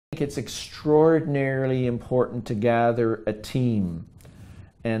think it's extraordinarily important to gather a team.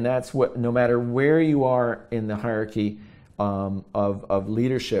 And that's what, no matter where you are in the hierarchy of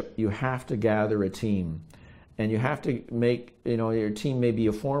leadership, you have to gather a team. And you have to make, your team may be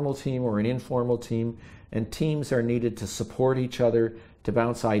a formal team or an informal team, and teams are needed to support each other, to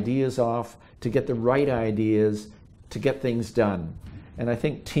bounce ideas off, to get the right ideas, to get things done. And I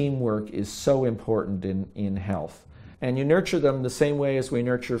think teamwork is so important in health. And you nurture them the same way as we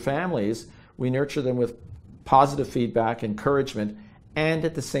nurture families. We nurture them with positive feedback, encouragement, and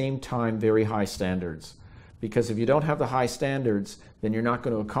at the same time, very high standards. Because if you don't have the high standards, then you're not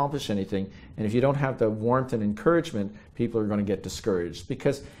going to accomplish anything. And if you don't have the warmth and encouragement, people are going to get discouraged.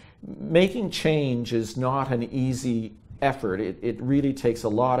 Because making change is not an easy effort. It really takes a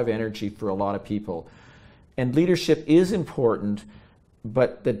lot of energy for a lot of people. And leadership is important,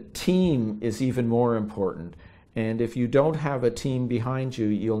 but the team is even more important. And if you don't have a team behind you,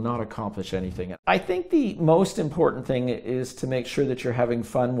 you'll not accomplish anything. I think the most important thing is to make sure that you're having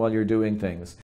fun while you're doing things.